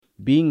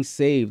Being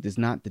saved is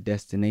not the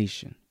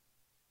destination.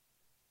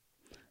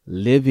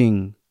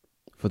 Living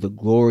for the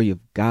glory of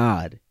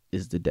God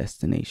is the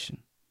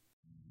destination.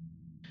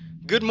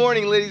 Good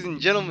morning, ladies and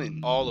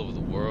gentlemen, all over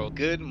the world.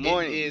 Good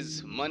morning. It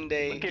is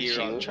Monday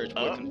here on Church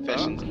Boy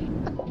Confessions.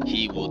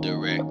 He will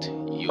direct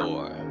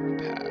your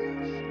path.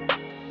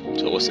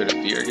 So what's there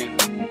to fear again?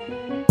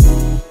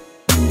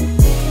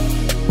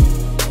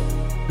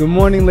 Good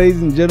morning,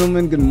 ladies and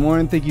gentlemen. Good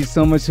morning. Thank you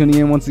so much for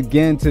tuning in once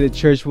again to the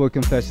Church Boy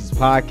Confessions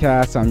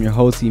podcast. I'm your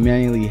host,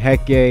 Emmanuel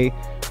Heke.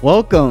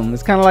 Welcome.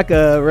 It's kind of like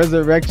a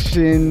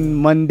resurrection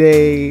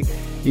Monday.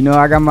 You know,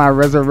 I got my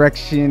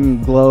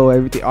resurrection glow,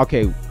 everything.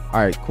 Okay,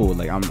 all right, cool.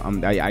 Like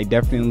I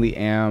definitely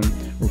am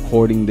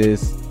recording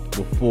this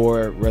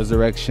before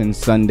Resurrection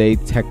Sunday,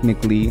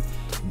 technically,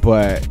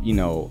 but you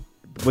know,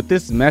 with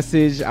this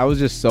message, I was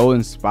just so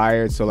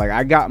inspired. So like,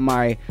 I got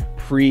my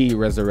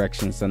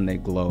pre-Resurrection Sunday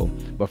glow,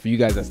 but for you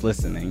guys that's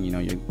listening, you know,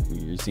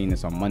 you're seeing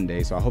this on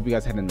Monday, so I hope you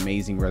guys had an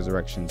amazing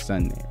Resurrection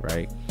Sunday,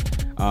 right?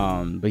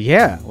 But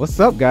yeah, what's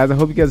up, guys? I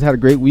hope you guys had a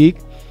great week.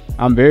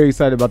 I'm very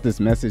excited about this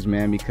message,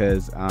 man,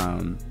 because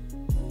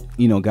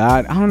you know,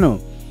 God, I don't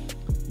know,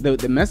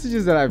 the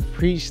messages that I've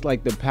preached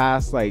like the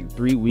past like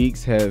 3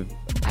 weeks I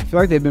feel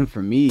like they've been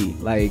for me,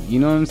 like, you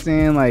know what I'm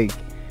saying? Like,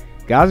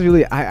 God's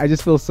really, I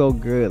just feel so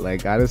good.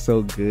 Like, God is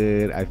so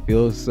good. I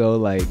feel so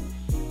like,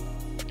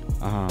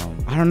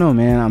 I don't know,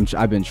 man.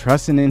 I've been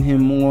trusting in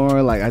him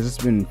more. Like, I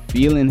just been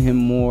feeling him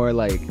more.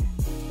 Like,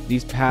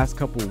 these past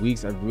couple of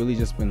weeks, I've really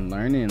just been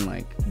learning,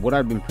 like, what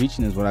I've been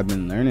preaching is what I've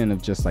been learning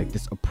of just like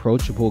this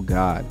approachable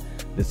God,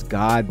 this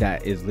God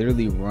that is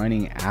literally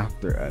running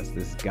after us,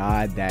 this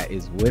God that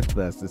is with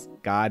us, this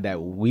God that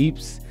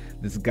weeps,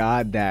 this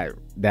God that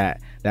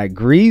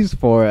grieves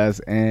for us.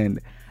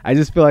 And I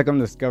just feel like I'm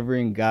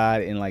discovering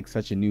God in like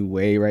such a new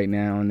way right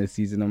now in this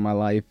season of my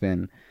life.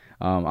 And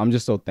I'm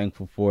just so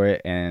thankful for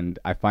it. And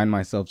I find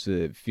myself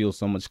to feel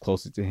so much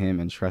closer to him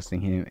and trusting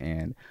him.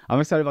 And I'm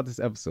excited about this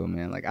episode,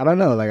 man. Like, I don't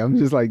know, like, I'm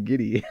just like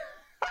giddy.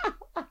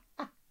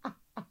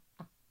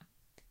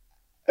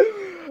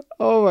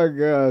 Oh my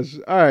gosh.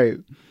 All right.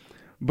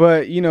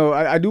 But, you know,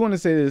 I do want to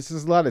say this.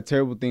 There's a lot of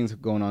terrible things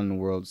going on in the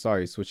world.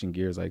 Sorry, switching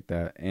gears like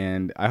that.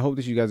 And I hope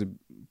that you guys are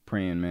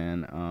praying,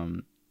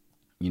 man.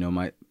 You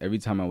know, every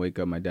time I wake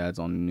up, my dad's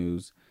on the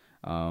news.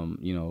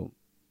 You know,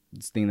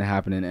 this thing that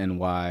happened in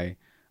NY,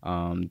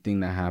 thing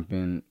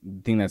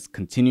that's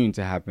continuing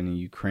to happen in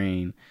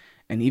Ukraine,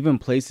 and even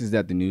places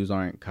that the news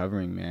aren't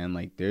covering, man.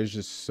 Like, there's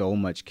just so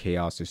much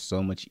chaos. There's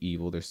so much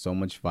evil. There's so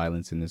much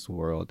violence in this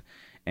world.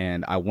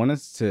 And I want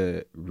us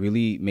to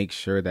really make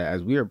sure that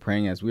as we are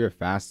praying, as we are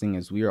fasting,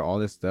 as we are all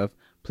this stuff,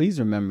 please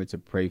remember to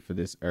pray for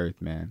this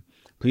earth, man.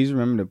 Please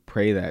remember to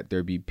pray that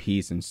there be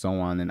peace and so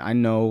on. And I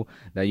know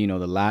that, you know,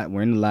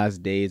 we're in the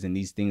last days and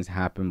these things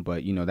happen,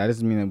 but, you know, that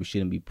doesn't mean that we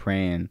shouldn't be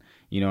praying.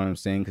 You know what I'm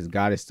saying? Because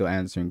God is still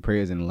answering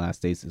prayers in the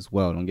last days as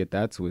well. Don't get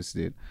that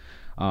twisted.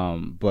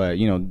 But,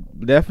 you know,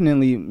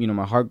 definitely, you know,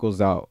 my heart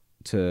goes out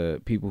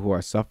to people who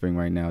are suffering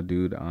right now,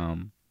 dude.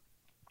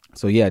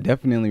 So yeah,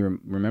 definitely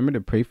remember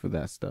to pray for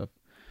that stuff.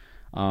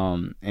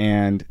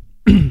 And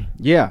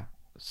yeah,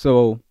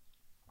 so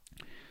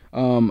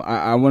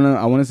I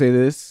wanna say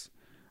this.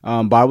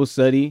 Bible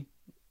study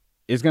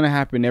is gonna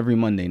happen every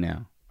Monday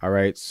now. All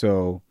right,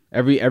 so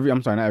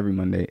I'm sorry, not every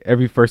Monday,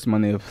 every first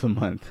Monday of the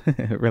month.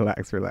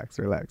 relax.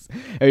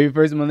 Every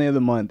first Monday of the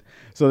month.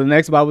 So the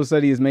next Bible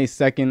study is May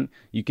 2nd.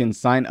 You can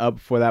sign up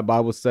for that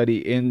Bible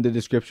study in the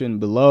description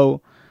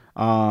below.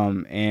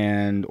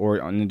 And or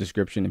in the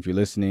description if you're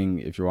listening,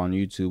 if you're on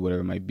YouTube, whatever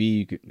it might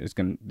be, it's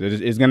gonna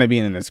be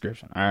in the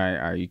description. All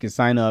right, you can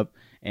sign up,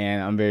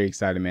 and I'm very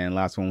excited, man.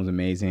 Last one was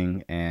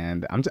amazing,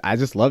 and I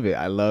just love it.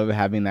 I love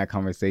having that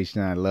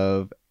conversation. I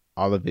love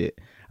all of it.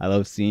 I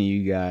love seeing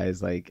you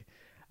guys. Like,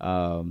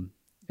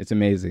 it's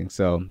amazing.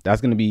 So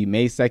that's gonna be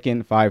May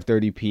 2nd,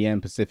 5:30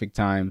 p.m. Pacific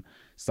time.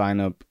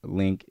 Sign up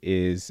link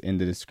is in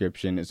the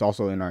description. It's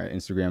also in our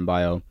Instagram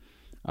bio.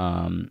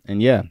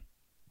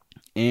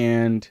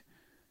 And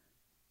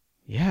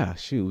yeah,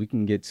 shoot, we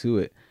can get to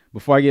it.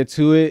 Before I get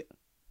to it,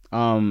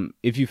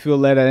 if you feel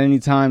led at any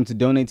time to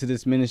donate to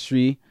this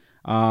ministry,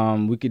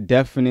 we could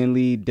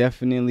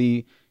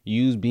definitely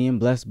use being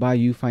blessed by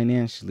you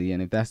financially.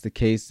 And if that's the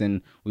case,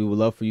 then we would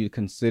love for you to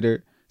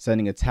consider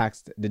sending a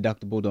tax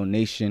deductible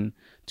donation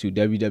to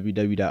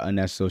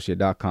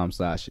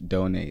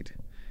www.unassociate.com/donate.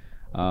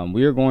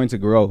 We are going to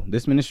grow.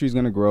 This ministry is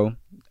going to grow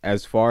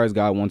as far as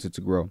God wants it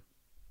to grow.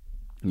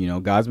 You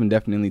know, God's been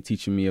definitely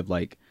teaching me of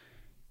like,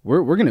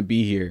 we're going to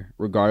be here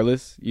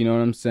regardless, you know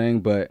what I'm saying?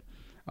 But,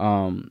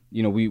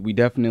 you know, we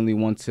definitely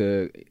want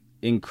to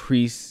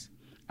increase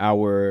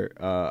our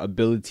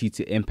ability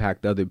to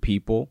impact other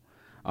people.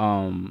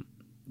 You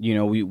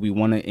know, we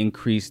want to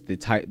increase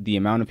the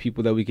amount of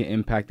people that we can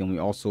impact. And we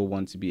also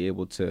want to be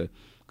able to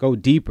go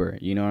deeper,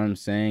 you know what I'm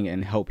saying?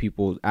 And help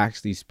people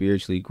actually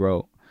spiritually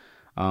grow.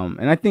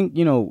 And I think,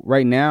 you know,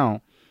 right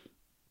now,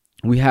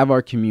 we have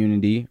our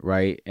community,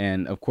 right?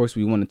 And of course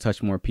we want to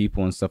touch more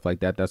people and stuff like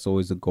that. That's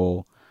always a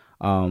goal.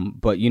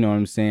 But you know what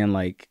I'm saying?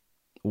 Like,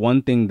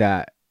 one thing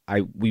that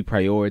we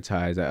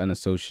prioritize at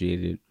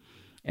Unassociated.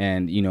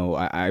 And,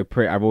 I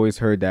pray, I've always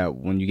heard that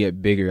when you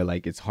get bigger,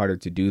 like it's harder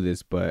to do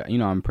this. But,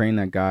 I'm praying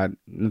that God,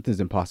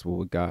 nothing's impossible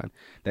with God,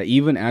 that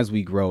even as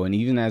we grow and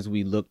even as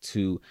we look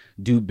to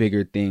do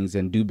bigger things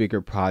and do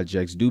bigger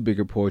projects, do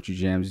bigger poetry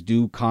jams,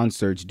 do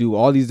concerts, do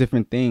all these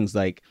different things,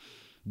 like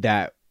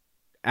that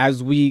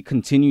as we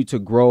continue to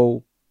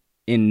grow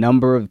in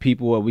number of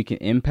people that we can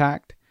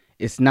impact,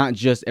 it's not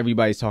just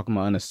everybody's talking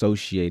about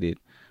Unassociated,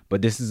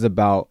 but this is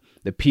about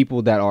the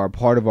people that are a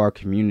part of our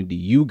community.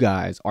 You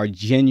guys are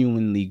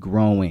genuinely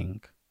growing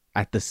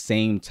at the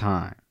same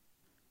time,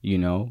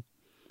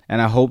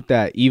 And I hope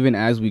that even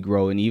as we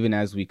grow and even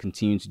as we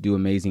continue to do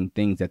amazing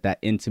things, that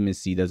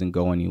intimacy doesn't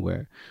go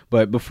anywhere.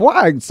 But before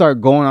I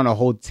start going on a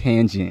whole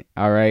tangent,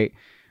 all right?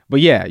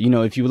 But yeah,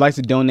 if you would like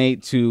to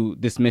donate to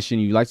this mission,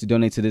 you'd like to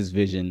donate to this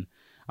vision,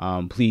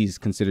 please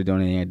consider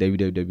donating at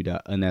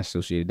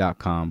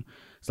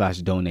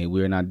www.unassociated.com/donate.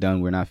 We're not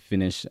done. We're not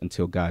finished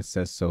until God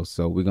says so.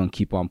 So we're going to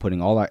keep on putting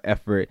all our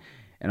effort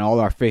and all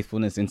our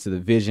faithfulness into the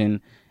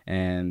vision.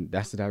 And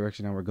that's the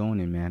direction that we're going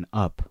in, man.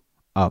 Up.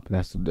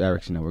 That's the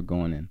direction that we're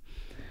going in.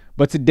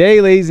 But today,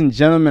 ladies and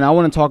gentlemen, I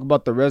want to talk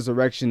about the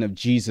resurrection of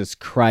Jesus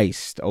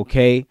Christ,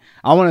 okay?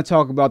 I want to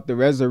talk about the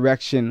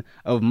resurrection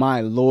of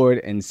my Lord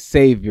and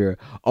Savior,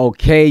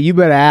 okay? You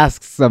better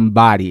ask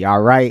somebody,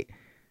 all right?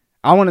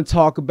 I want to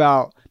talk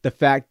about the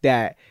fact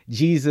that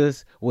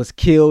Jesus was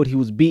killed. He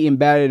was beaten,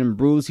 battered, and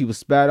bruised. He was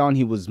spat on.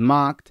 He was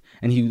mocked.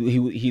 And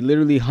he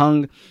literally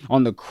hung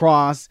on the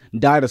cross,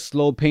 died a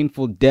slow,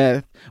 painful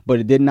death. But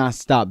it did not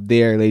stop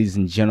there, ladies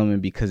and gentlemen,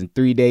 because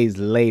 3 days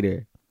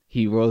later,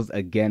 he rose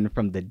again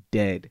from the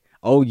dead.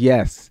 Oh,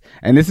 yes.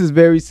 And this is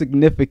very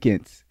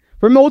significant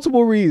for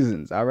multiple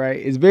reasons, all right?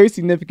 It's very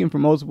significant for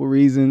multiple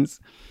reasons.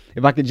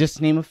 If I could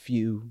just name a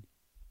few.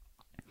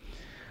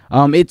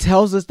 It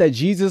tells us that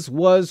Jesus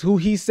was who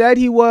he said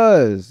he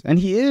was, and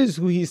he is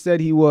who he said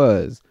he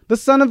was, the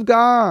Son of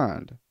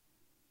God.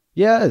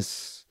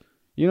 Yes.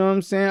 You know what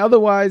I'm saying?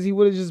 Otherwise, he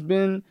would have just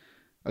been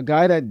a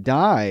guy that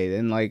died.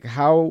 And like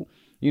how,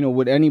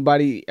 would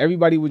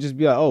everybody would just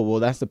be like, oh, well,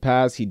 that's the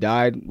past. He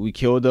died. We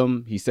killed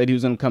him. He said he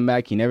was going to come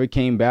back. He never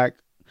came back.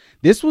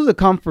 This was a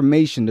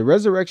confirmation. The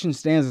resurrection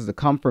stands as a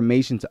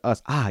confirmation to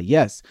us.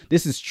 Yes,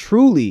 this is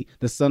truly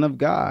the Son of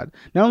God.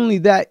 Not only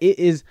that, it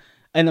is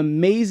an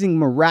amazing,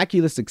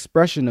 miraculous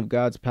expression of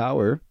God's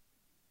power.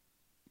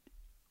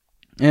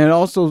 And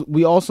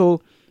we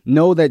also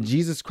know that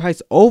Jesus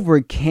Christ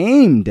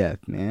overcame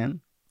death,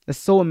 man. That's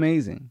so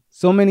amazing.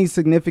 So many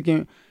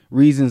significant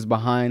reasons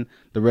behind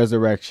the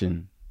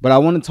resurrection. But I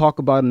want to talk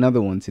about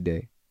another one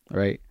today,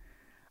 right?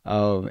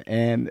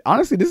 And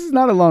honestly, this is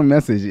not a long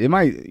message. It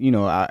might,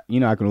 I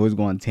can always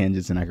go on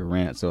tangents and I can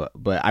rant. So,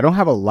 but I don't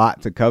have a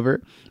lot to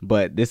cover.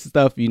 But this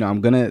stuff, I'm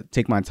gonna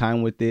take my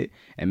time with it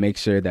and make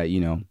sure that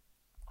you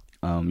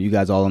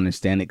guys all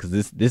understand it,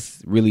 because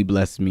this really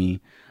blessed me.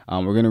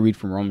 We're going to read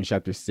from Romans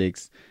chapter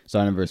 6,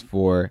 starting in verse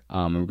 4,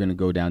 and we're going to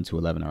go down to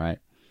 11, all right?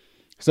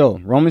 So,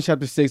 Romans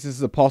chapter 6, this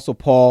is Apostle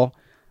Paul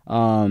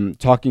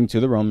talking to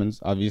the Romans,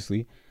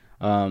 obviously.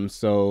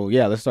 So,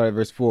 yeah, let's start at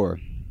verse 4.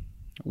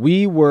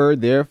 We were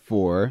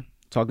therefore,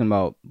 talking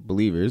about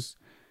believers,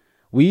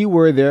 we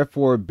were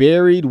therefore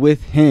buried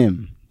with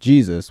him,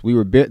 Jesus. We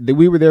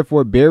were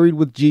therefore buried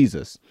with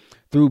Jesus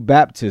through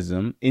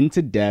baptism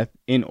into death,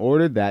 in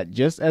order that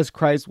just as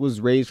Christ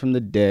was raised from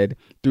the dead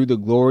through the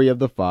glory of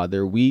the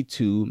Father, we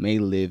too may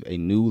live a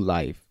new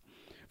life.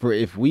 For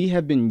if we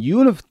have been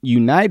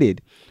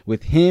united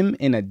with him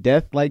in a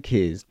death like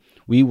his,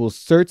 we will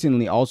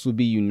certainly also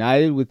be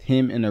united with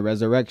him in a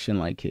resurrection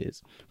like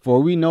his.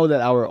 For we know that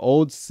our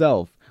old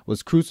self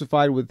was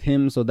crucified with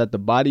him, so that the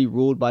body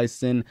ruled by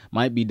sin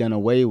might be done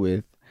away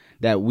with,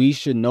 that we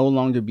should no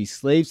longer be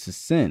slaves to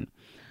sin.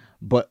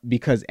 But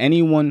because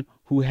anyone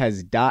who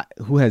has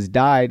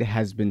died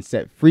has been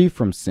set free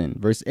from sin.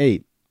 Verse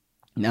 8.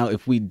 Now,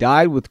 if we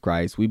died with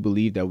Christ, we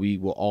believe that we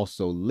will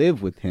also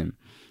live with him.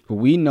 For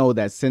we know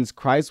that since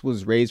Christ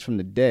was raised from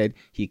the dead,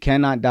 he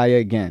cannot die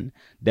again.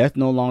 Death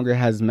no longer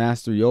has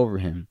mastery over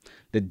him.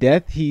 The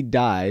death he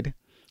died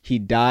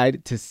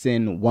to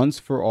sin once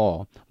for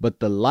all.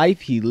 But the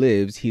life he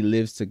lives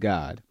to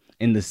God.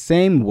 In the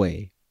same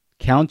way,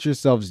 count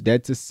yourselves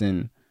dead to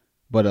sin,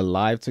 but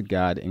alive to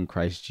God in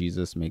Christ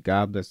Jesus. May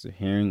God bless the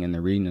hearing and the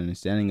reading and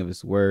understanding of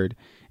his word.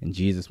 In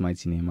Jesus'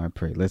 mighty name I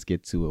pray. Let's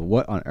get to it.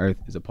 What on earth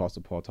is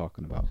Apostle Paul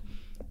talking about?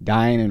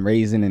 Dying and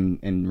raising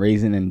and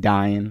raising and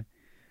dying.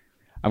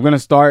 I'm going to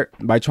start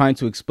by trying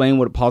to explain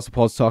what Apostle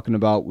Paul's talking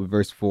about with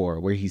verse 4,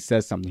 where he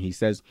says something. He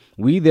says,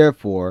 we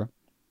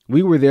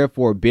were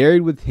therefore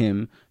buried with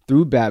him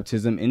through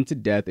baptism into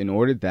death, in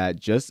order that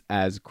just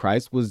as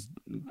Christ was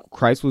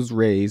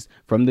raised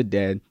from the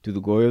dead to the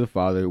glory of the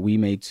Father, we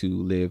may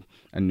too live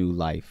a new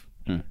life.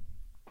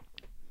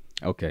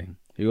 Okay,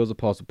 here goes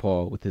Apostle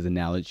Paul with his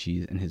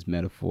analogies and his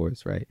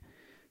metaphors, right?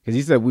 Because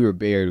he said we were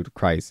buried with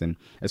Christ, and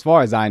as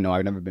far as I know,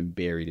 I've never been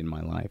buried in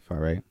my life, all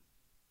right?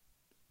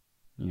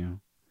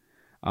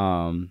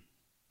 But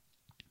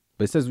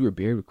it says we were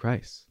buried with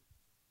Christ.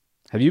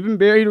 Have you been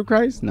buried with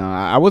Christ? No,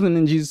 I wasn't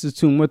in Jesus'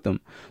 tomb with him.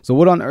 So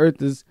what on earth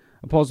does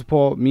Apostle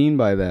Paul mean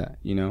by that?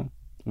 You know,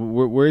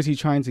 where is he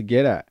trying to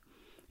get at?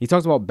 He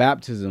talks about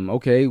baptism.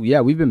 Okay,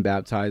 yeah, we've been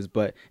baptized,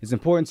 but it's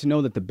important to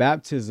know that the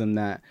baptism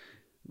that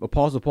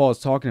Apostle Paul is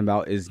talking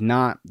about is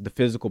not the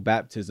physical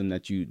baptism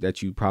that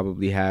you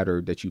probably had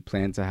or that you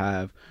plan to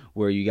have,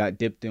 where you got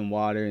dipped in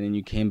water and then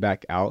you came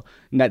back out.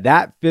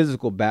 That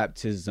physical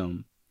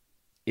baptism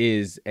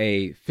is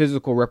a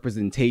physical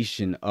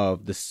representation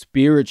of the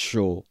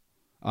spiritual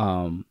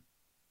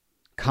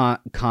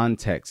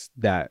context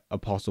that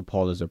Apostle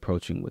Paul is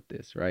approaching with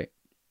this, right?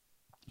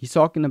 He's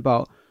talking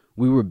about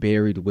we were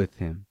buried with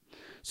him.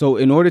 So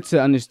in order to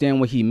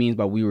understand what he means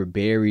by we were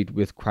buried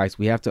with Christ,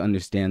 we have to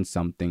understand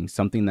something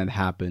that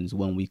happens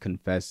when we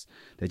confess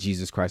that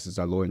Jesus Christ is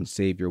our Lord and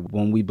Savior.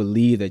 When we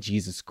believe that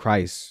Jesus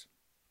Christ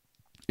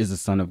is the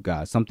Son of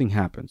God, something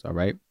happens, all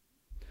right?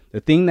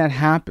 The thing that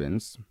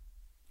happens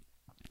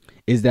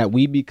is that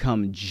we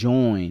become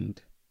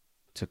joined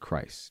to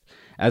Christ.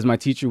 As my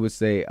teacher would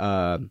say,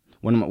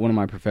 one of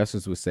my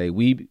professors would say,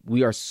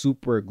 we are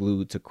super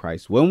glued to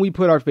Christ. When we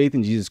put our faith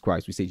in Jesus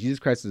Christ, we say Jesus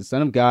Christ is the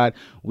Son of God,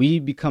 we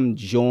become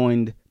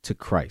joined to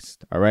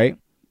Christ, all right?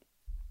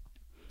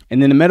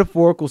 And in a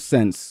metaphorical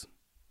sense,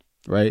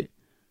 right,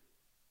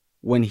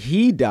 when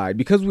he died,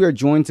 because we are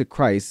joined to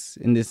Christ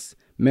in this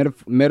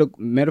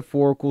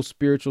metaphorical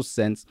spiritual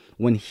sense,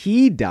 when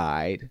he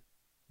died,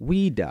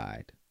 we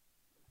died.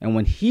 And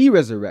when he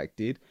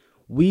resurrected,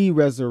 we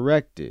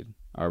resurrected,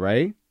 all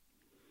right?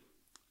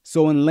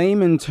 So in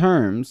layman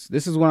terms,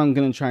 this is what I'm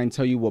going to try and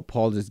tell you what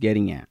Paul is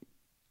getting at.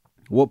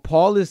 What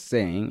Paul is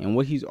saying and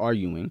what he's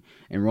arguing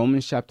in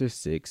Romans chapter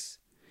 6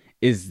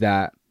 is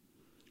that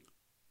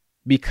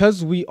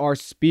because we are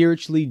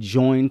spiritually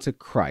joined to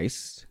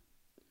Christ,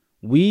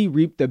 we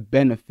reap the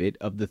benefit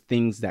of the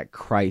things that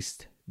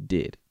Christ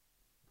did.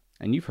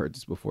 And you've heard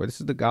this before.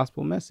 This is the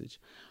gospel message.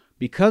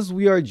 Because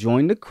we are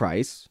joined to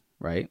Christ,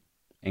 right,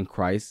 and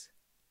Christ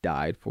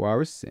died for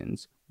our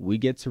sins, we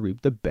get to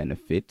reap the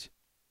benefit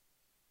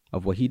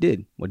of what he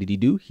did. What did he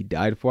do? He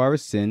died for our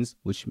sins,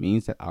 which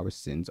means that our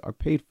sins are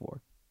paid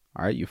for.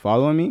 All right, you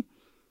following me?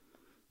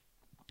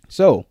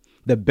 So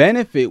the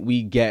benefit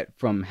we get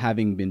from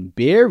having been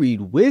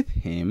buried with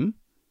him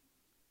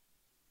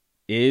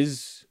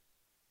is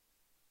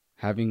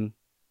having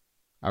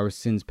our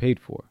sins paid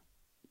for.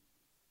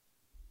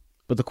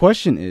 But the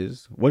question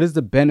is, what is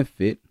the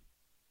benefit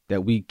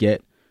that we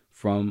get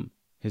from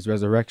his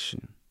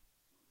resurrection?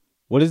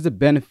 What is the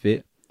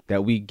benefit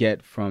that we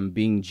get from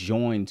being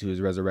joined to his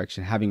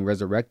resurrection, having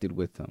resurrected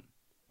with him?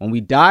 When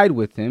we died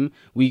with him,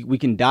 we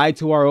can die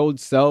to our old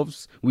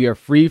selves. We are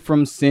free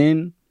from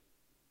sin.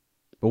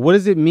 But what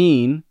does it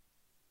mean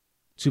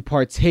to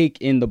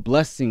partake in the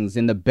blessings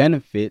and the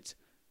benefit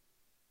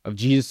of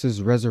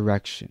Jesus'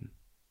 resurrection?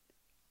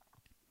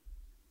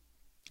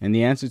 And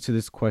the answer to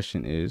this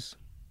question is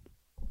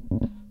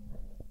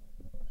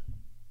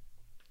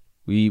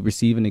we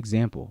receive an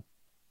example.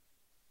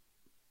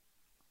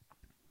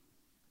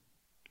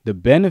 The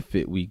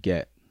benefit we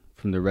get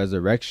from the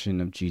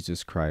resurrection of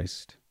Jesus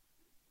Christ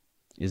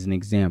is an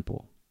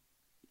example.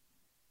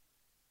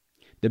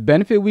 The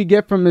benefit we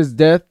get from his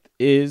death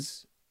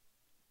is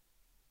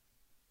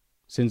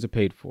sins are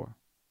paid for.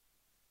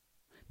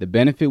 The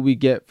benefit we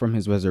get from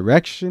his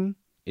resurrection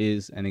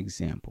is an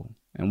example.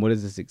 And what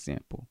is this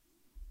example?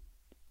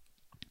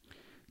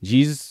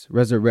 Jesus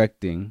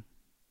resurrecting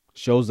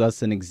shows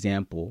us an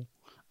example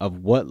of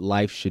what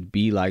life should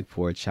be like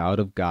for a child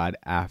of God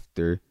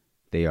after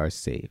they are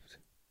saved.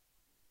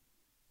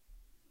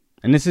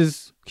 And this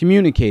is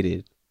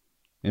communicated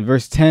in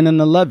verse 10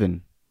 and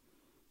 11.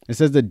 It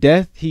says, the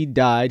death he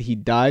died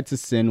to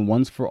sin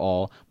once for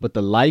all, but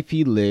the life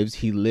he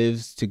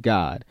lives to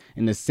God.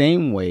 In the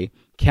same way,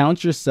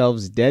 count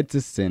yourselves dead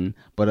to sin,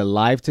 but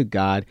alive to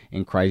God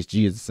in Christ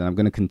Jesus. And I'm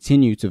going to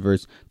continue to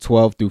verse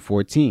 12 through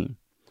 14.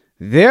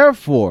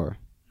 Therefore,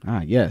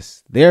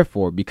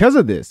 because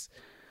of this,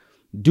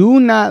 do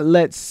not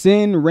let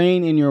sin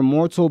reign in your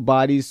mortal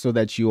bodies so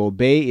that you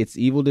obey its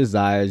evil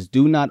desires.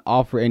 Do not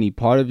offer any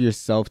part of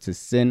yourself to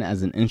sin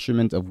as an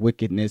instrument of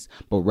wickedness,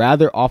 but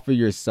rather offer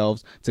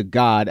yourselves to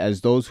God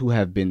as those who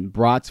have been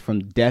brought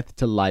from death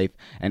to life,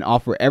 and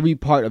offer every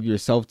part of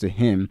yourself to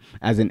him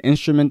as an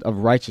instrument of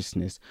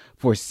righteousness.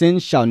 For sin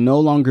shall no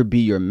longer be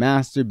your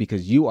master,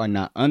 because you are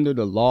not under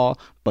the law,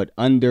 but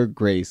under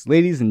grace.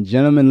 Ladies and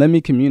gentlemen, let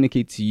me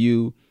communicate to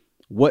you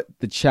what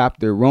the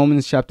chapter,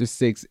 Romans chapter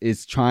 6,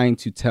 is trying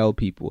to tell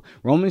people.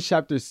 Romans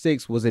chapter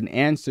 6 was an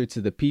answer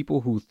to the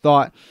people who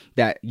thought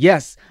that,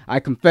 yes, I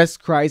confess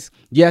Christ.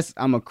 Yes,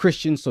 I'm a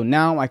Christian. So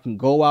now I can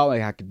go out.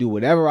 I can do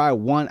whatever I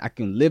want. I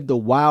can live the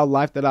wild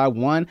life that I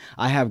want.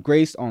 I have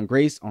grace on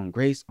grace on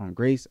grace on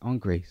grace on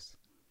grace.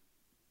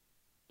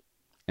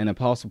 And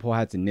Apostle Paul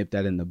had to nip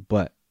that in the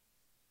butt.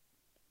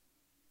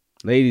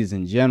 Ladies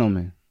and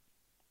gentlemen,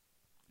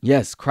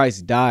 yes,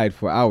 Christ died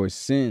for our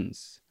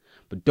sins.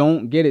 But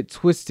don't get it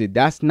twisted.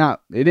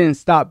 It didn't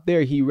stop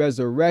there. He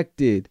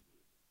resurrected.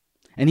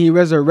 And he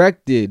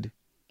resurrected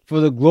for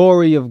the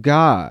glory of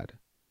God.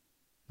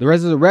 the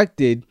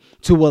resurrected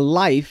to a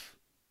life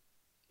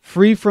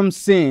free from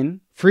sin,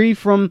 free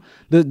from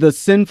the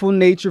sinful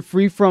nature,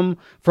 free from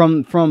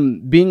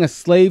being a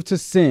slave to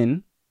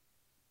sin,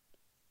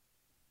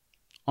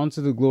 onto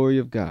the glory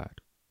of God.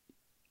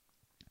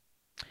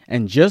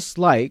 And just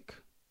like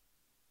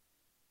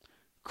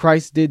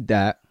Christ did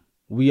that,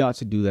 we ought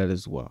to do that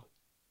as well.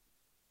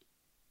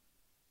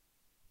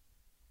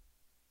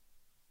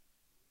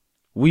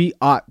 We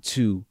ought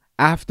to,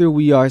 after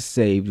we are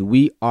saved,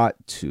 we ought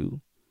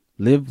to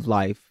live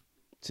life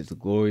to the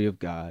glory of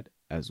God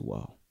as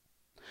well.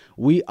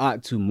 We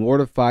ought to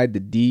mortify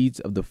the deeds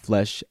of the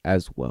flesh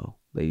as well,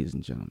 ladies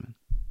and gentlemen.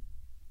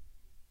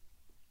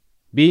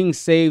 Being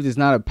saved is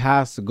not a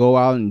pass to go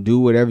out and do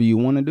whatever you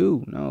want to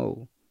do.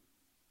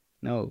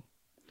 No.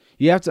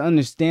 You have to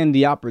understand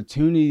the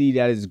opportunity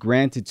that is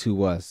granted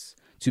to us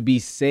to be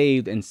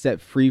saved and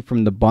set free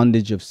from the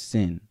bondage of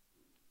sin.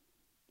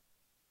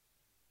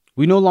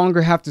 We no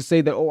longer have to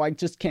say that, oh, I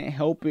just can't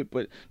help it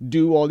but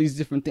do all these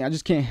different things. I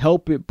just can't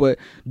help it but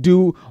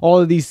do all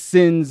of these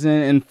sins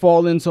and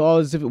fall into all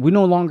this different. We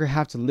no longer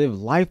have to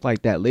live life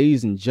like that,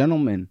 ladies and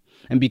gentlemen.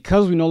 And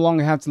because we no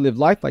longer have to live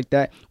life like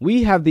that,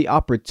 we have the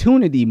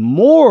opportunity,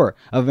 more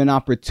of an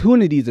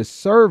opportunity, to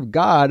serve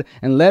God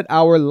and let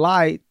our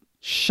light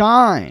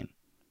shine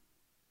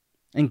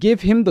and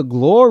give him the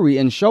glory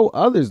and show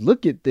others,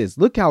 look at this.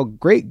 Look how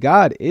great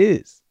God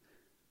is.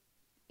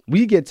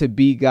 We get to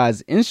be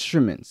God's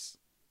instruments,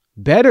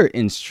 better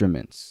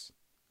instruments.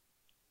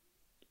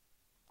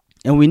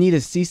 And we need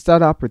to seize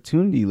that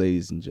opportunity,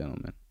 ladies and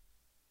gentlemen.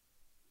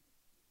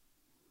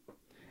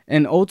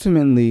 And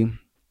ultimately,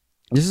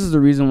 this is the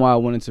reason why I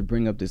wanted to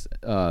bring up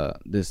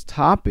this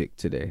topic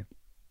today.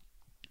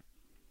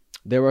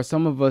 There are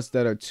some of us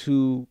that are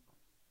too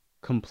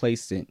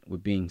complacent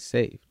with being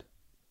saved.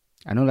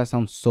 I know that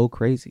sounds so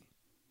crazy,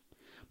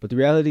 but the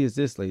reality is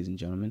this, ladies and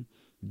gentlemen.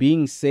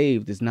 Being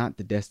saved is not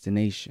the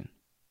destination.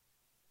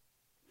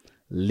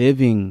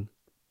 Living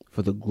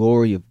for the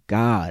glory of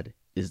God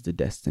is the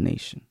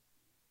destination.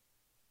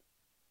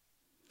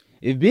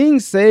 If being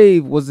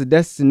saved was the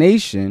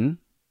destination,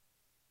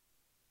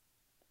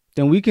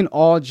 then we can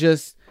all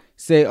just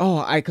say, oh,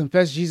 I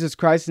confess Jesus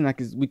Christ, and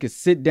we could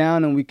sit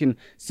down and we can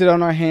sit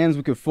on our hands.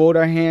 We could fold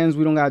our hands.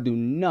 We don't got to do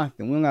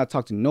nothing. We don't got to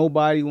talk to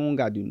nobody. We don't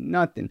got to do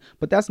nothing.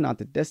 But that's not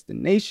the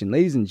destination,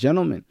 ladies and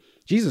gentlemen.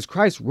 Jesus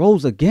Christ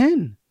rose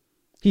again.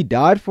 He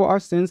died for our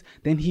sins.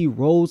 Then he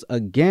rose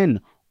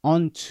again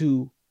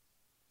unto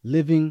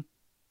living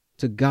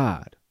to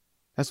God.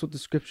 That's what the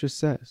scripture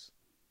says.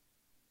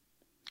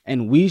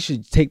 And we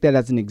should take that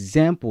as an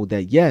example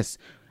that, yes,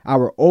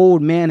 our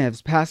old man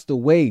has passed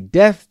away.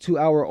 Death to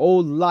our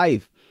old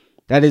life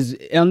that is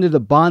under the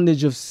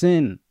bondage of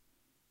sin.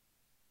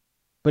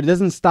 But it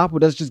doesn't stop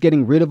with us just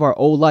getting rid of our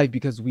old life,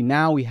 because we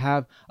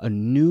have a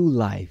new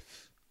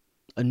life.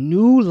 A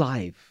new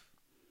life.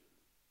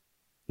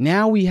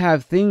 Now we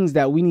have things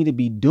that we need to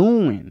be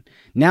doing.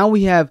 Now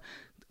we have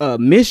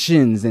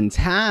missions and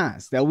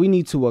tasks that we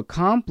need to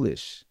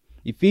accomplish.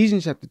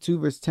 Ephesians chapter 2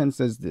 verse 10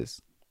 says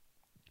this.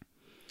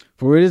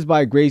 For it is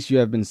by grace you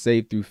have been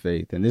saved through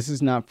faith, and this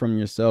is not from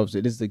yourselves,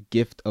 it is the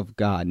gift of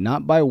God,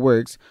 not by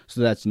works,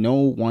 so that no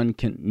one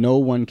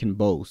can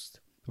boast.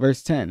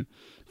 Verse 10.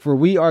 For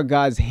we are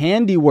God's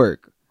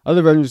handiwork.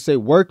 Other versions say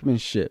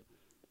workmanship,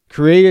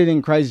 created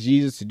in Christ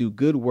Jesus to do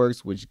good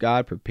works which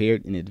God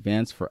prepared in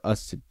advance for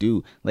us to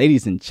do.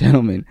 Ladies and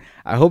gentlemen,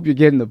 I hope you're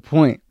getting the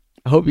point.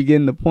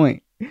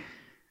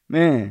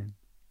 Man,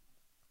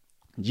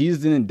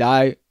 Jesus didn't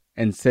die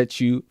and set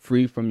you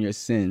free from your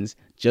sins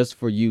just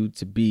for you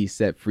to be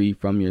set free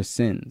from your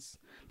sins.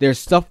 There's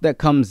stuff that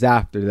comes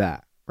after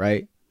that,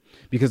 right?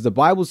 Because the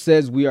Bible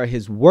says we are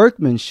his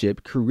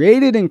workmanship,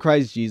 created in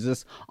Christ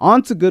Jesus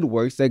unto good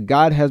works that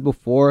God has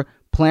before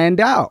planned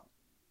out,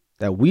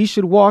 that we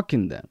should walk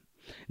in them.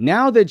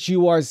 Now that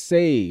you are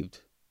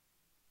saved,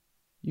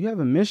 you have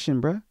a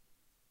mission, bruh.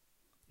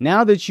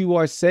 Now that you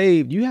are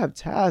saved, you have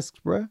tasks,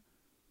 bruh.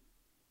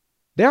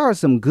 There are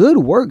some good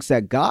works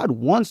that God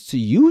wants to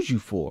use you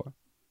for.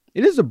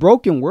 It is a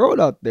broken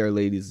world out there,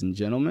 ladies and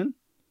gentlemen.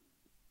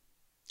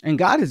 And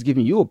God has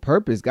given you a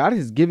purpose. God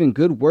has given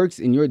good works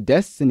in your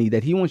destiny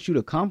that he wants you to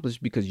accomplish,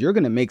 because you're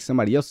going to make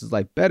somebody else's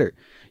life better.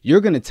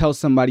 You're going to tell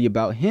somebody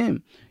about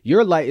him.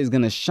 Your light is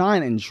going to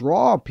shine and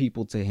draw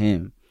people to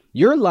him.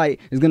 Your light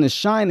is going to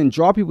shine and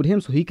draw people to him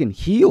so he can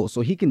heal,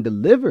 so he can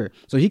deliver,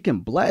 so he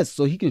can bless,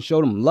 so he can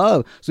show them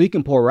love, so he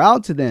can pour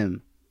out to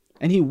them.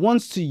 And he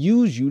wants to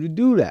use you to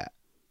do that.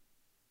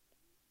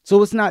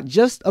 So it's not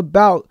just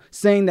about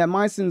saying that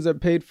my sins are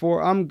paid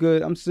for. I'm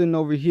good. I'm sitting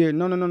over here.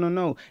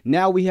 No.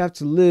 Now we have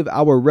to live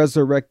our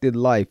resurrected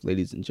life,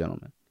 ladies and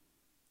gentlemen.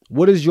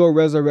 What does your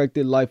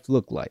resurrected life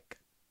look like?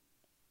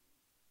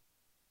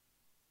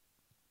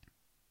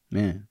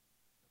 Man,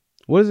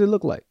 what does it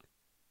look like?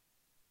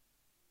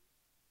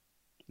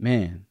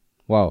 Man,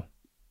 wow.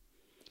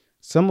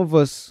 Some of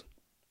us,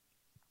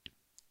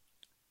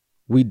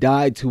 we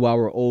died to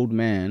our old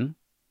man,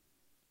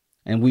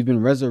 and we've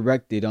been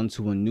resurrected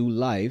unto a new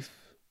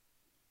life,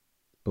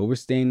 but we're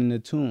staying in the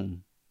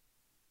tomb.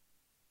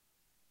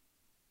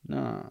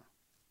 Nah.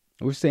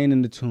 We're staying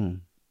in the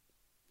tomb.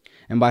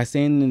 And by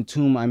staying in the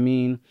tomb, I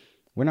mean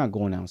we're not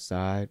going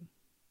outside.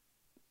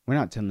 We're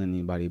not telling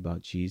anybody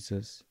about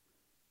Jesus.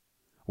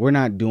 We're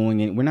not doing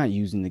it. We're not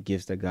using the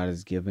gifts that God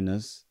has given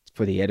us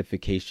for the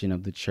edification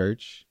of the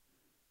church,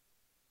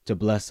 to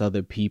bless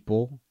other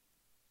people,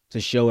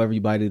 to show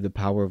everybody the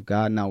power of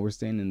God. Now we're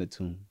staying in the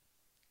tomb.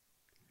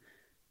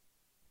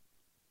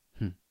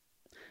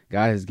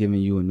 God has given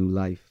you a new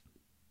life,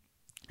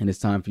 and it's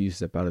time for you to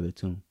step out of the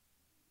tomb.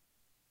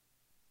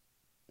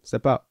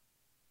 Step out.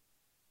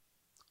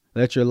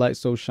 Let your light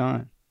so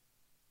shine.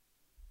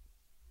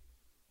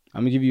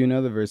 I'm going to give you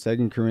another verse,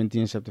 2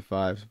 Corinthians chapter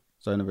 5,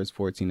 starting at verse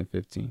 14 to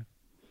 15.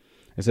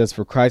 It says,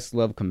 "For Christ's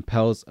love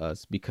compels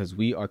us, because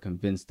we are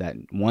convinced that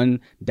one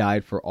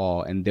died for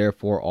all, and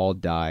therefore all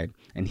died.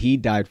 And he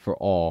died for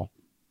all,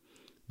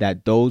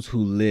 that those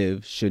who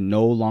live should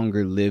no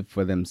longer live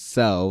for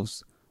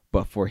themselves,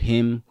 but for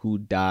him who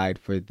died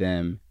for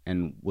them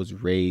and was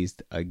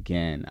raised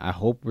again." I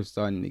hope we're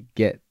starting to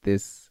get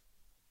this.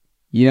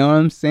 You know what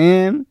I'm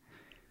saying?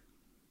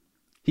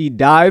 He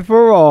died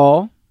for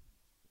all,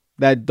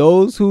 that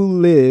those who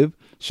live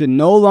should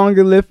no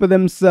longer live for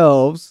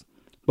themselves,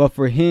 but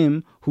for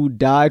him who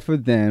died for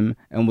them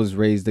and was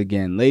raised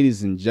again.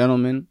 Ladies and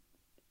gentlemen,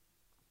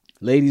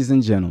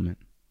 the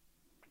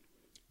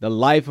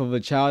life of a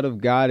child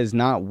of God is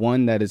not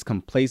one that is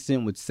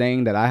complacent with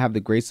saying that I have the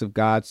grace of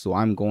God, so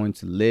I'm going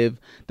to live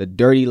the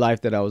dirty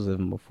life that I was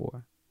living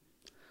before.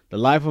 The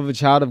life of a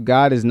child of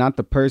God is not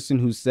the person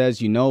who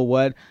says, you know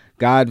what,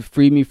 God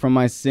freed me from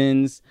my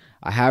sins.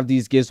 I have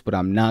these gifts, but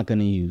I'm not going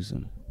to use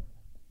them.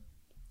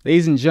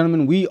 Ladies and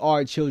gentlemen, we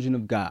are children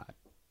of God.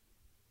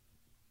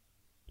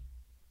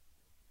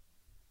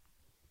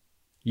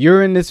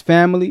 You're in this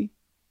family.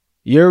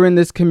 You're in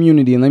this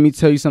community. And let me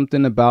tell you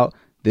something about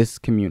this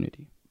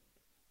community.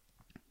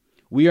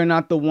 We are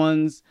not the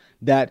ones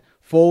that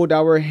fold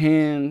our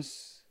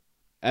hands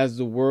as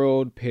the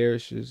world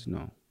perishes.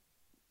 No.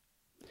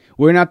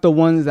 We're not the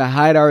ones that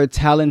hide our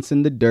talents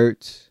in the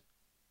dirt.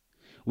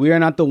 We are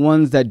not the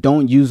ones that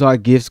don't use our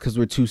gifts because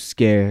we're too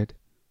scared.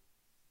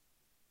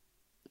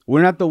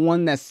 We're not the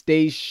one that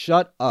stays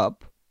shut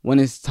up when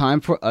it's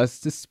time for us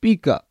to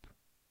speak up.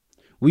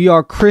 We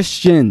are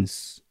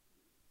Christians.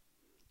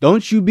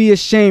 Don't you be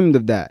ashamed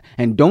of that.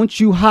 And don't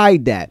you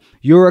hide that.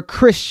 You're a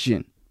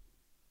Christian.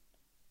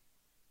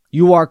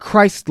 You are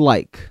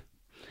Christ-like.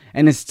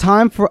 And it's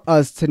time for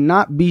us to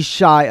not be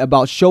shy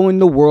about showing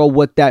the world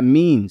what that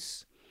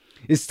means.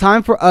 It's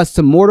time for us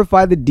to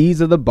mortify the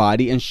deeds of the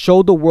body and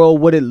show the world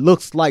what it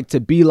looks like to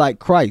be like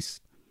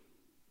Christ.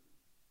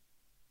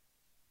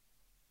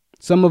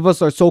 Some of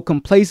us are so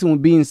complacent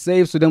with being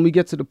saved, so then we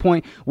get to the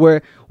point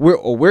where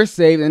we're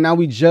saved and now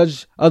we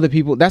judge other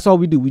people. That's all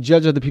we do. We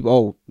judge other people.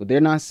 Oh, but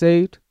they're not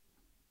saved.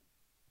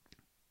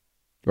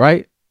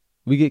 Right?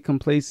 We get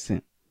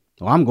complacent.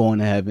 Oh, I'm going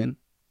to heaven.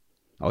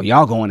 Oh,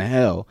 y'all going to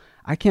hell.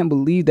 I can't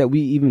believe that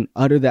we even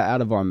utter that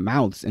out of our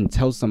mouths and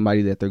tell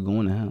somebody that they're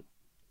going to hell.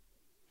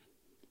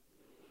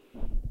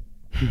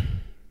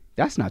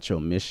 That's not your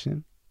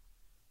mission.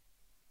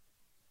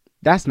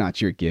 That's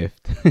not your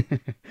gift.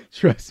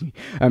 Trust me.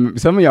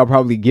 Some of y'all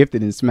probably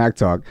gifted in smack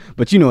talk,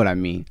 but you know what I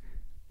mean.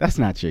 That's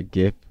not your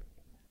gift.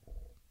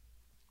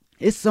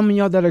 It's some of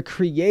y'all that are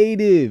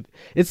creative.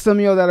 It's some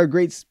of y'all that are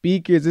great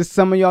speakers. It's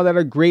some of y'all that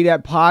are great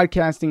at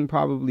podcasting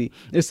probably.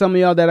 It's some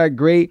of y'all that are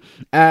great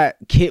at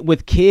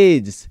with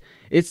kids.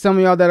 It's some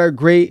of y'all that are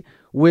great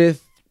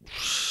with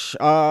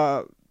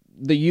the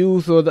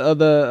youth or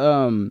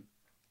the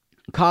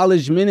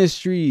college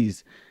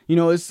ministries. You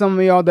know, it's some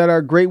of y'all that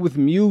are great with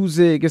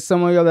music. It's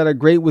some of y'all that are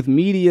great with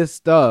media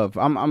stuff.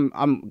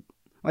 I'm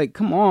like,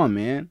 come on,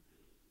 man.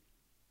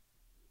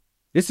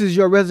 This is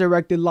your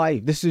resurrected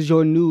life. This is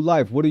your new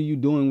life. What are you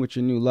doing with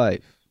your new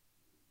life?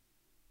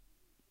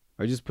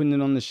 Are you just putting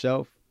it on the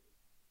shelf?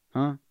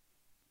 Huh?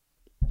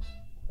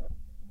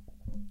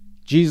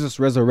 Jesus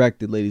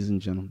resurrected, ladies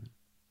and gentlemen.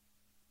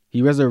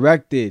 He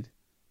resurrected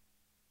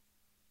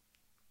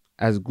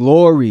as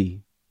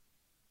glory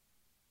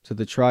to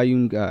the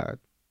triune God.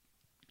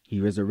 He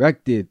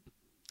resurrected,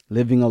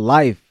 living a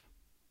life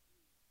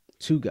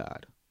to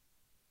God.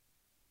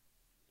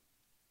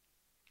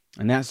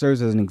 And that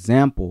serves as an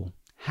example.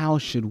 How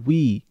should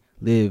we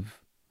live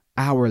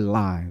our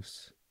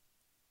lives?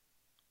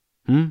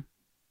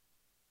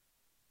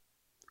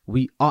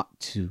 We ought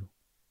to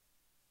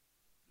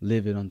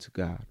live it unto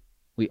God.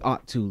 We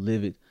ought to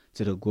live it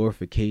to the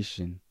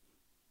glorification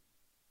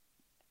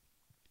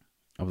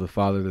of the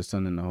Father, the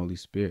Son, and the Holy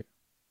Spirit.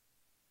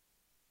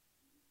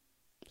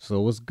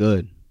 So what's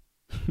good?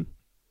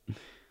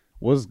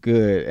 What's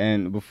good?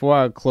 And before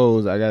I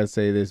close, I gotta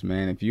say this,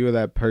 man. If you are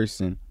that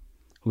person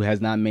who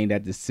has not made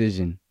that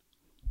decision,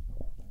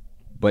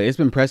 but it's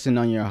been pressing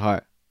on your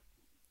heart.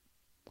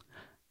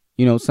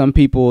 You know, some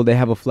people, they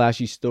have a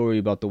flashy story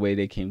about the way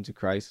they came to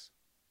Christ.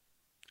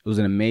 It was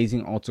an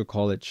amazing altar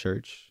call at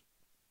church.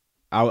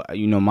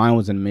 Mine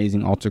was an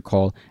amazing altar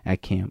call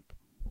at camp.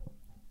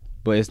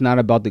 But it's not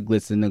about the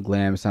glitz and the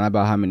glam. It's not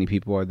about how many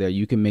people are there.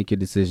 You can make your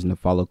decision to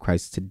follow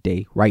Christ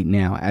today, right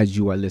now, as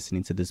you are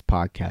listening to this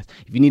podcast.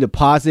 If you need to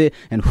pause it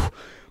and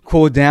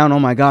cool down, oh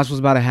my gosh, what's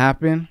about to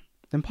happen?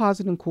 Then pause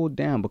it and cool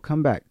down, but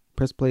come back.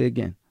 Press play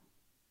again.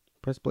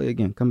 Press play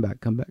again. Come back.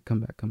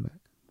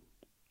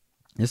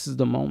 This is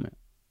the moment.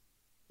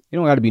 You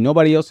don't got to be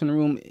nobody else in the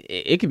room.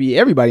 It could be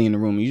everybody in the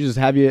room. You just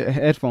have your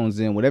headphones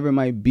in, whatever it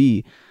might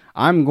be.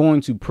 I'm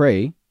going to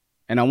pray.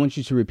 And I want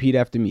you to repeat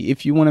after me.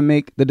 If you want to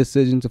make the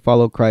decision to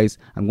follow Christ,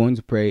 I'm going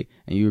to pray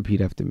and you repeat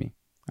after me.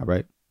 All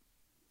right.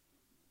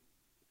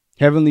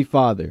 Heavenly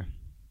Father,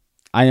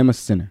 I am a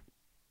sinner.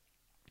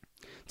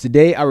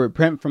 Today I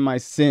repent from my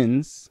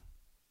sins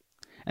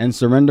and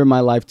surrender my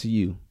life to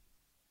you.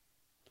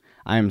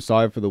 I am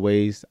sorry for the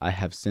ways I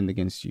have sinned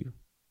against you.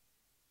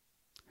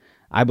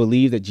 I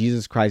believe that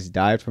Jesus Christ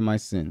died for my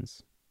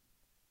sins.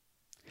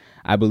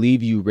 I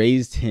believe you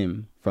raised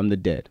him from the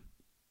dead.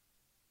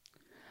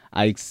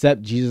 I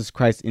accept Jesus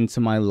Christ into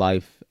my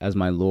life as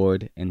my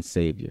Lord and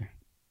Savior.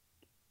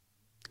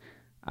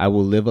 I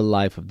will live a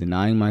life of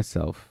denying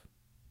myself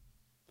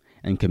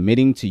and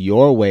committing to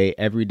your way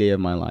every day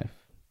of my life.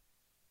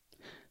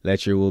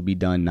 Let your will be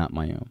done, not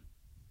my own.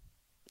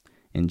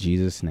 In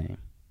Jesus' name,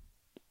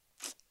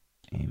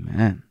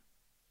 amen.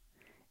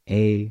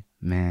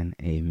 Amen,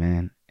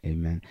 amen,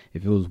 amen.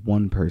 If it was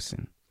one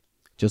person,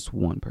 just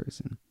one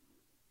person,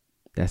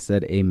 that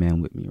said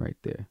amen with me right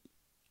there,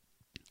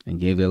 and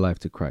gave their life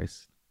to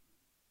Christ,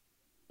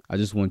 I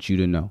just want you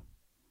to know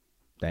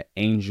that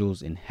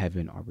angels in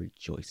heaven are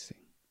rejoicing.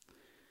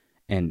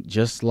 And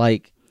just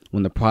like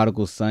when the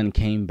prodigal son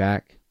came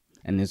back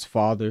and his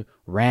father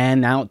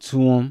ran out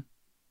to him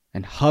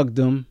and hugged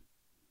him,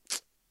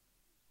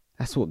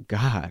 that's what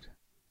God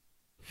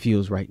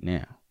feels right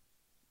now.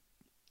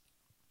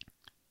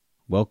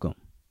 Welcome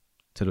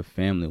to the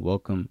family.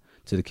 Welcome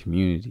to the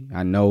community.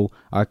 I know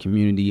our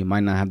community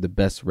might not have the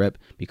best rep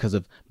because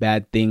of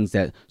bad things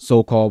that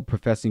so-called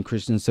professing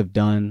Christians have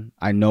done.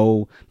 I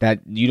know that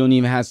you don't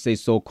even have to say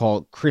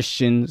so-called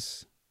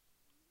Christians,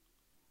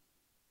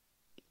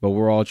 but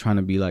we're all trying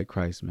to be like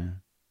Christ,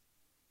 man.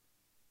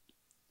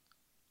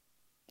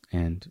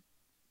 And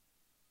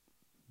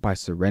by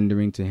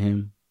surrendering to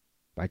him,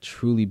 by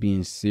truly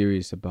being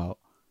serious about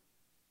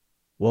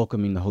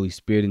welcoming the Holy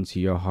Spirit into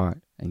your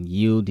heart and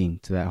yielding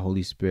to that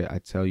Holy Spirit, I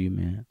tell you,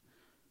 man,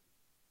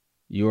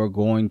 you are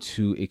going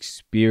to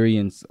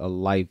experience a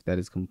life that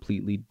is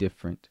completely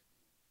different.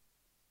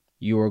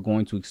 You are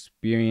going to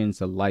experience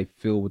a life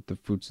filled with the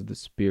fruits of the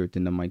Spirit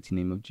in the mighty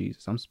name of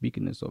Jesus. I'm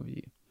speaking this over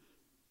you.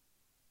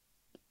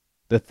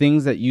 The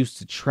things that used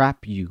to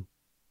trap you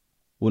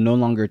will no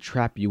longer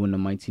trap you in the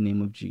mighty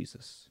name of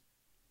Jesus.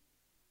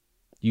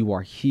 You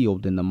are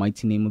healed in the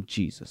mighty name of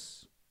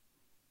Jesus.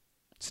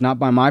 It's not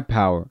by my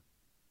power,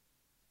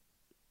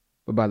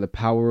 but by the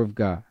power of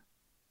God.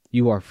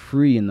 You are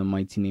free in the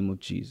mighty name of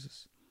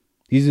Jesus.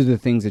 These are the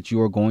things that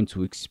you are going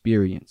to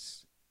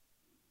experience.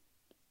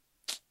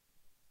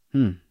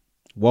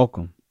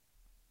 Welcome.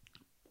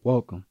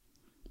 Welcome.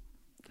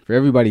 For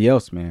everybody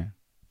else, man,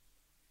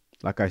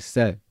 like I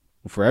said,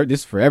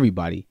 this is for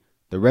everybody.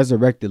 The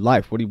resurrected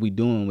life, what are we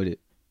doing with it?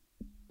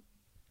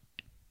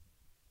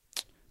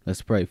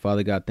 Let's pray.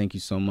 Father God, thank you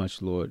so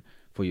much, Lord,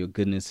 for your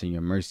goodness and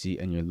your mercy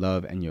and your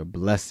love and your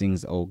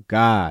blessings, oh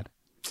God.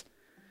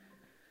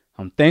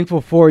 I'm thankful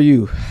for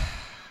you.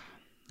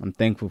 I'm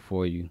thankful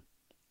for you.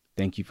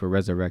 Thank you for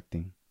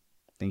resurrecting.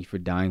 Thank you for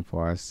dying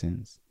for our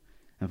sins.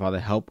 And Father,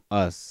 help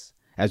us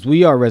as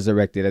we are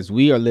resurrected, as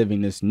we are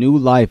living this new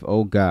life,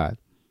 oh God,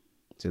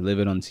 to live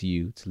it unto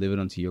you, to live it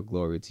unto your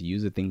glory, to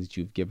use the things that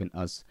you've given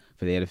us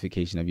for the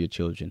edification of your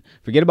children.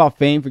 Forget about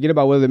fame. Forget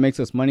about whether it makes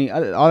us money.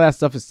 All that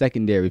stuff is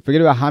secondary.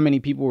 Forget about how many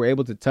people we're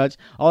able to touch.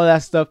 All of that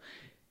stuff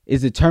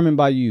is determined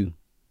by you.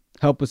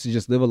 Help us to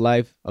just live a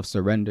life of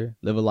surrender,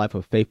 live a life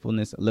of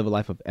faithfulness, live a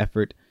life of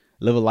effort,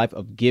 live a life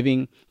of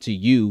giving to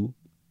you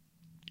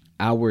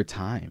our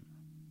time,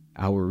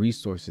 our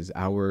resources,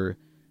 our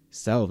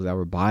selves,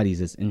 our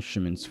bodies as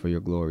instruments for your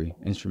glory,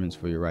 instruments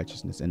for your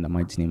righteousness. In the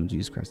mighty name of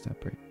Jesus Christ, I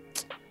pray.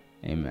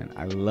 Amen.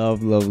 I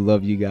love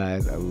you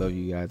guys. I love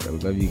you guys. I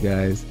love you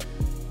guys.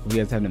 Hope you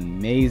guys have an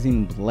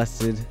amazing,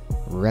 blessed,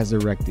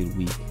 resurrected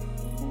week.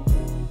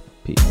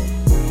 Peace.